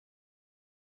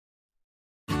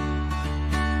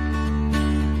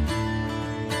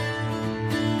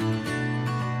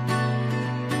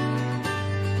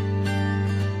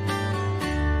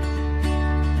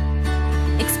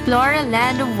explore a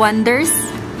land of wonders,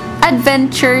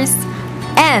 adventures,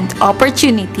 and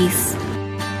opportunities.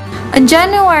 On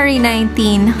January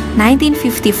 19,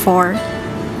 1954,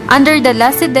 under the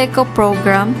Lasideco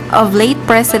program of late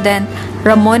President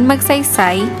Ramon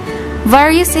Magsaysay,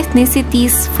 various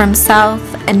ethnicities from South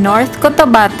and North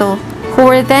Cotabato who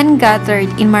were then gathered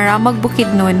in Maramag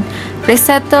Bukidnon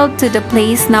resettled to the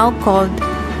place now called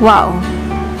Wao.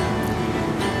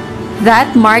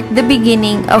 That marked the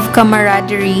beginning of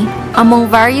camaraderie among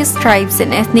various tribes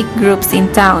and ethnic groups in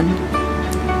town.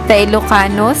 The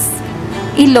Ilocanos,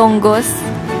 Ilonggos,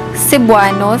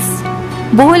 Cebuanos,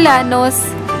 Boholanos,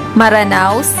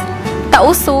 Maranaos,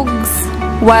 Tausugs,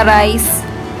 Warays,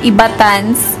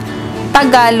 Ibatans,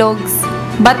 Tagalogs,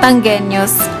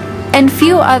 Batangueños, and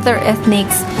few other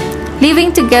ethnics living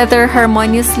together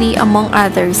harmoniously among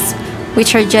others,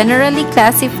 which are generally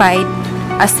classified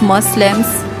as Muslims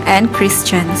and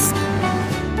Christians.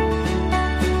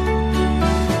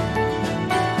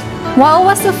 Wao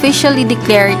was officially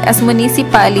declared as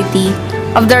municipality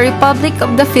of the Republic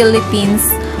of the Philippines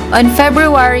on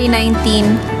February 19,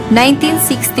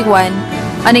 1961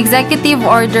 on Executive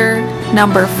Order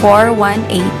Number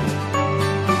 418.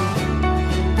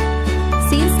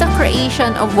 Since the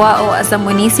creation of Wao as a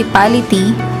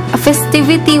municipality, a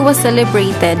festivity was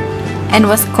celebrated and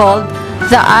was called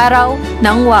the ARAW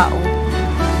ng Wao.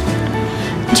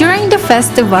 During the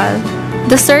festival,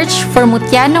 the search for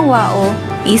Mutya ng Wao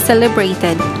is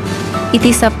celebrated. It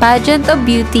is a pageant of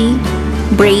beauty,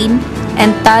 brain,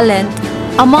 and talent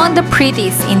among the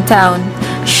pretties in town,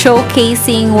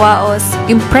 showcasing Wao's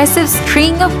impressive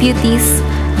string of beauties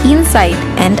inside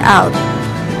and out.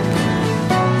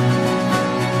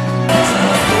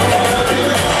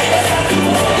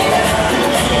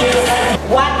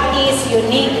 What is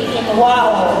unique in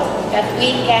Wao that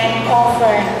we can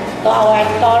offer to our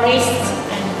tourists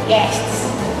and guests?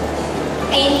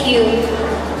 Thank you.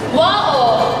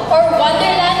 Wao, or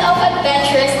Wonderland of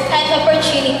Adventures and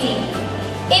Opportunity.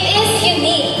 It is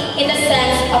unique in the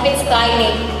sense of its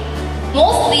climate.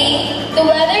 Mostly, the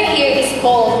weather here is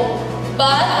cold,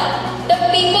 but the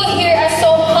people here are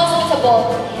so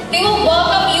hospitable. They will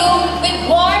welcome you with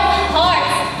warm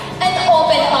hearts and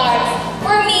open arms.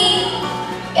 For me,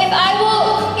 if I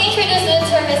will introduce the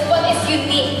service what is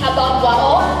unique about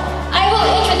Wao, I will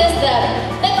introduce them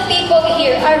that people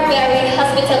here are very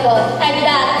hospitable, and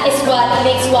that is what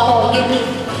makes Wao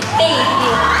unique. Thank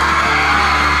you.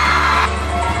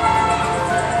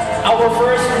 Our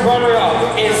first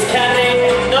runner-up is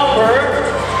candidate number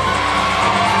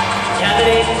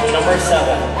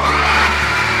 7.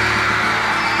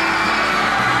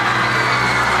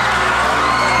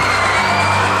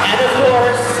 And of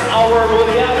course, our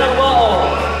Mutya ng Wao,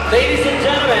 ladies and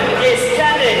gentlemen, is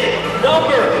candidate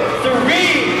number 3.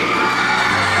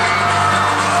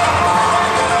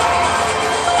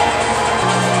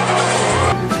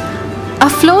 A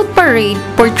float parade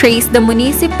portrays the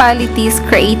municipality's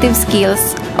creative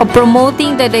skills of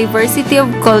promoting the diversity of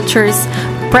cultures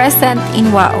present in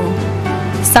Wao.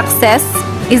 Success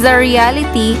is a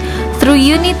reality through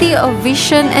unity of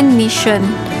vision and mission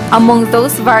among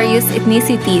those various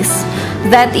ethnicities,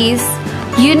 that is,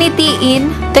 unity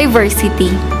in diversity.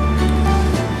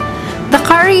 The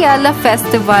Mariela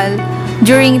festival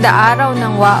during the Araw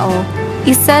ng Wao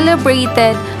is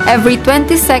celebrated every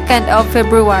 22nd of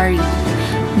February.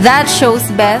 That shows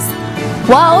best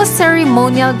Wao's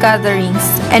ceremonial gatherings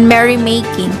and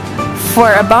merrymaking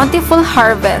for a bountiful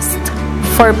harvest,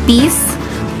 for peace,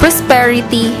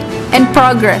 prosperity, and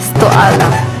progress to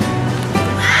Allah.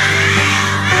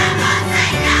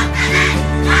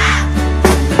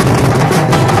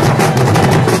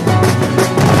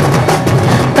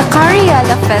 The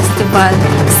Mariela festival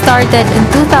started in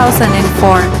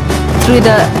 2004 through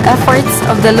the efforts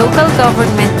of the local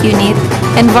government unit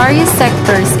and various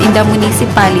sectors in the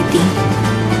municipality.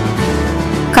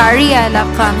 Mariela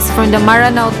comes from the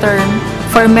Maranao term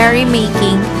for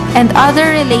merrymaking and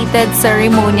other related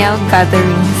ceremonial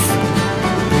gatherings.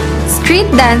 Street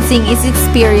dancing is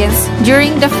experienced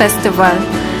during the festival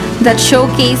that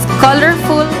showcase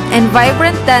colorful and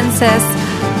vibrant dances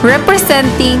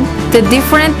representing the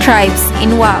different tribes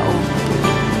in Wao.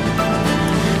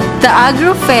 The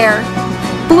Agro Fair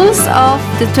pulls off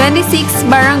the 26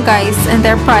 barangays and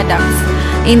their products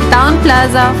in Town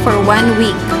Plaza for 1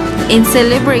 week in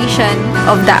celebration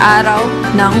of the Araw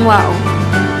ng Wao.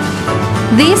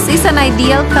 This is an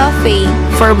ideal cafe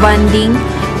for bonding,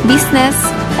 business,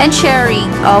 and sharing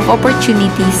of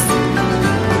opportunities.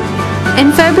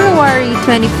 In February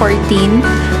 2014,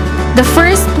 the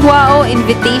first Wao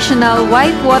Invitational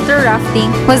Whitewater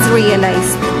Rafting was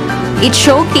realized. It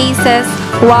showcases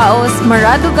Wao's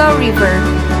Maraduga River,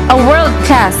 a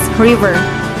world-class river.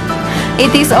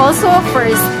 It is also a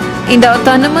first in the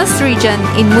autonomous region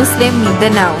in Muslim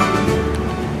Mindanao.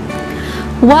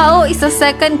 Wao is a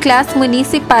second-class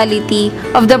municipality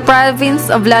of the province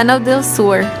of Lanao del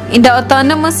Sur in the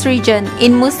autonomous region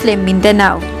in Muslim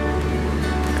Mindanao.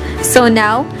 So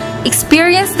now,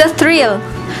 experience the thrill,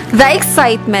 the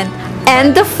excitement,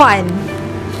 and the fun.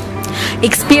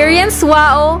 Experience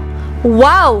Wao,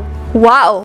 wow, wow!